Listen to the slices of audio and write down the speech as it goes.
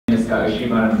Scott Oshima,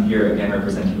 and I'm here again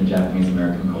representing the Japanese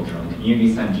American Cultural and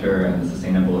Community Center and the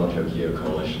Sustainable Little Tokyo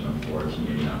Coalition of 4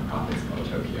 community nonprofits in Little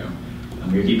Tokyo.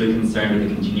 We are deeply concerned with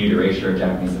the continued erasure of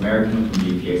Japanese Americans from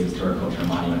GPA's historic cultural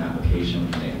monument application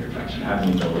from the 800 Traction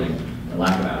Avenue building and the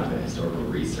lack of adequate historical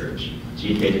research.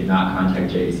 GPA did not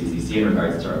contact JACCC in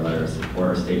regards to our letter of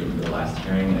support or statement for the last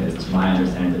hearing. It is to my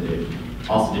understanding that it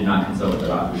also did not consult with the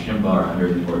Rakushimba, our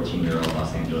 114-year-old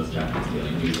Los Angeles Japanese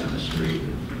daily news down the street.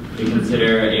 We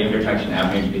consider 800 Traction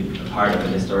Avenue to be a part of the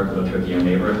historic Little Tokyo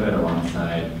neighborhood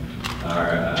alongside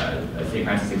our St.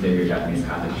 Francis Xavier Japanese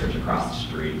Catholic Church across the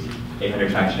street.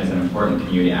 800 Traction is an important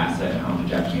community asset and home to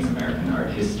Japanese American art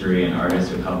history and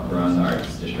artists who have helped grow the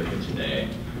arts district of today.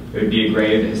 It would be a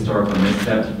grave historical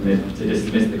misstep to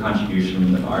dismiss the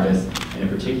contribution of artists, and in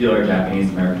particular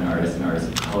Japanese American artists and artists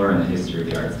of color in the history of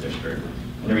the arts district.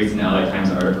 In a recent LA Times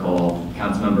article,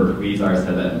 Councilmember Huizar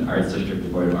said that an arts district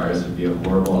devoid of artists would be a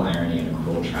horrible irony and a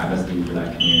cruel travesty for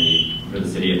that community, for the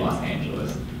city of Los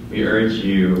Angeles. We urge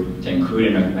you to include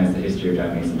and recognize the history of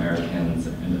Japanese Americans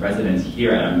and the residents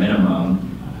here at a minimum,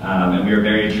 and we are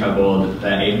very troubled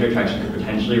that 800 Traction could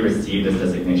potentially receive this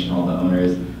designation while the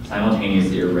owners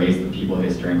simultaneously erase the people,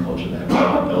 history, and culture that have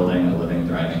built building a living,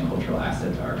 thriving cultural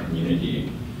asset to our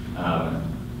community. Are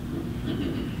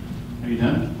you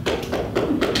done?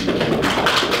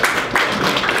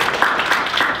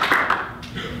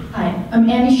 Hi, I'm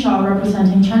Annie Shaw,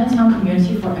 representing Chinatown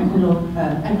Community for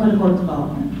Equitable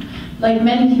Development. Like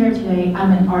many here today,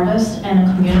 I'm an artist and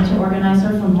a community organizer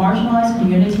for marginalized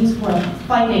communities who are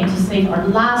fighting to save our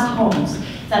last homes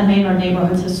that made our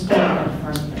neighborhoods historic in the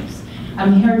first place.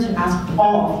 I'm here to ask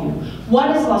all of you,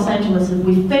 what is Los Angeles if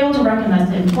we fail to recognize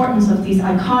the importance of these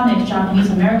iconic Japanese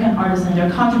American artists and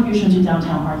their contribution to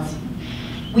downtown art scene?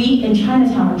 We in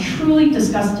Chinatown are truly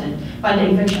disgusted by the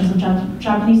evictions of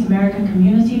Japanese American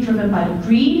community driven by the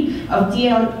greed of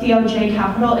DLJ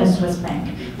Capital and Swiss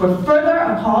Bank. We're further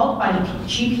appalled by the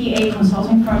GPA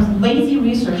consulting firm's lazy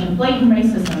research and blatant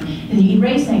racism in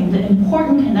erasing the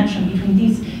important connection between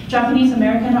these Japanese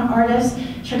American artists,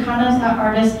 Chicana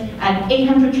artists at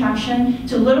 800 Traction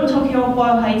to Little Tokyo,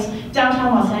 Boyle Heights,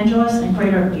 downtown Los Angeles, and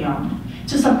greater beyond.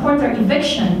 To support their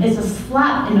eviction is a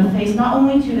slap in the face not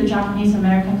only to the Japanese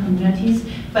American communities,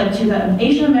 but to the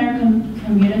Asian American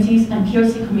communities and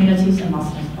POC communities in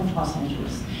Los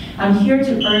Angeles. I'm here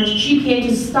to urge GPA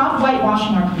to stop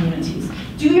whitewashing our communities.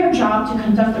 Do your job to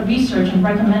conduct the research and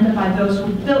recommended by those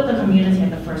who built the community in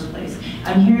the first place.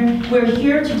 We're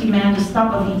here to demand the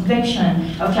stop of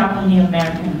eviction of Japanese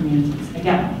American communities.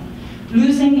 Again,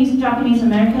 losing these Japanese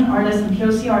American artists and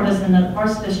POC artists in the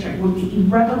arts district would be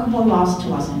irrevocable loss to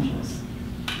Los Angeles.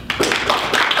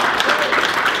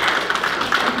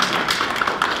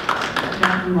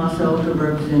 Masaoka,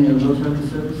 representing the Little Tokyo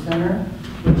Service Center,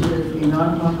 which is a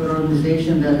nonprofit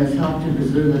organization that has helped to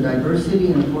preserve the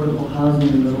diversity and affordable housing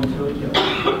in Little Tokyo.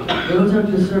 Little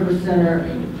Tokyo Service Center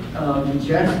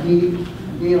rejects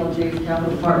DLJ's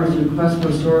Capital Partners' request for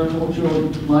historic cultural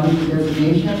monument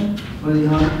designation for the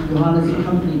Johannes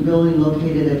Company building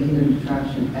located at 800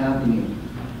 Traction Avenue.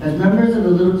 As members of the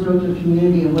Little Tokyo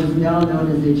community in what is now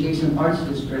known as the adjacent arts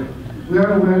district, we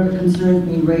are aware of the concerns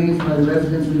being raised by the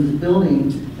residents of this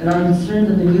building and are concerned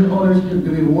that the new owners could be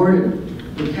rewarded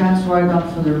with tax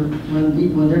write-offs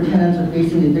when their tenants are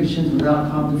facing evictions without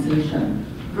compensation.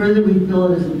 Further, we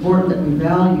feel it is important that we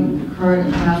value the current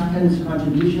and past tenants'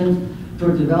 contributions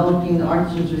toward developing the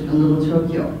arts district in Little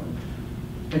Tokyo.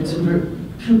 It's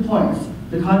 2 points.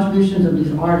 The contributions of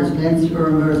these artists, Nancy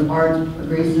Irmer's art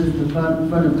graces the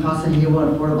front of Casa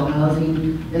Heiwa affordable housing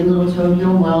in Little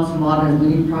Tokyo. Miles Hamada has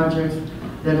many projects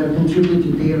that have contributed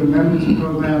to day of remembrance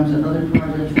programs and other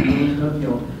projects in Little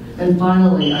Tokyo. And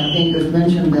finally, I think as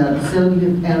mentioned that the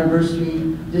 70th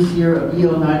anniversary this year of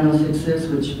EO 9066,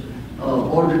 which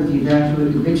ordered the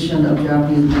eviction of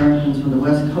Japanese Americans from the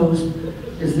West Coast,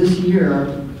 is this year,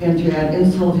 and to add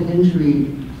insult to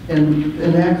injury, and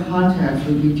in that context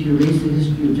would be to erase the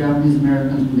history of Japanese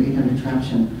Americans from the 800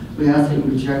 Traction. We ask that you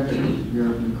reject your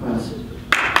request.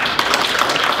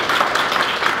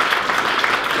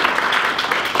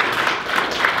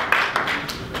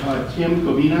 Kim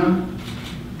Covina,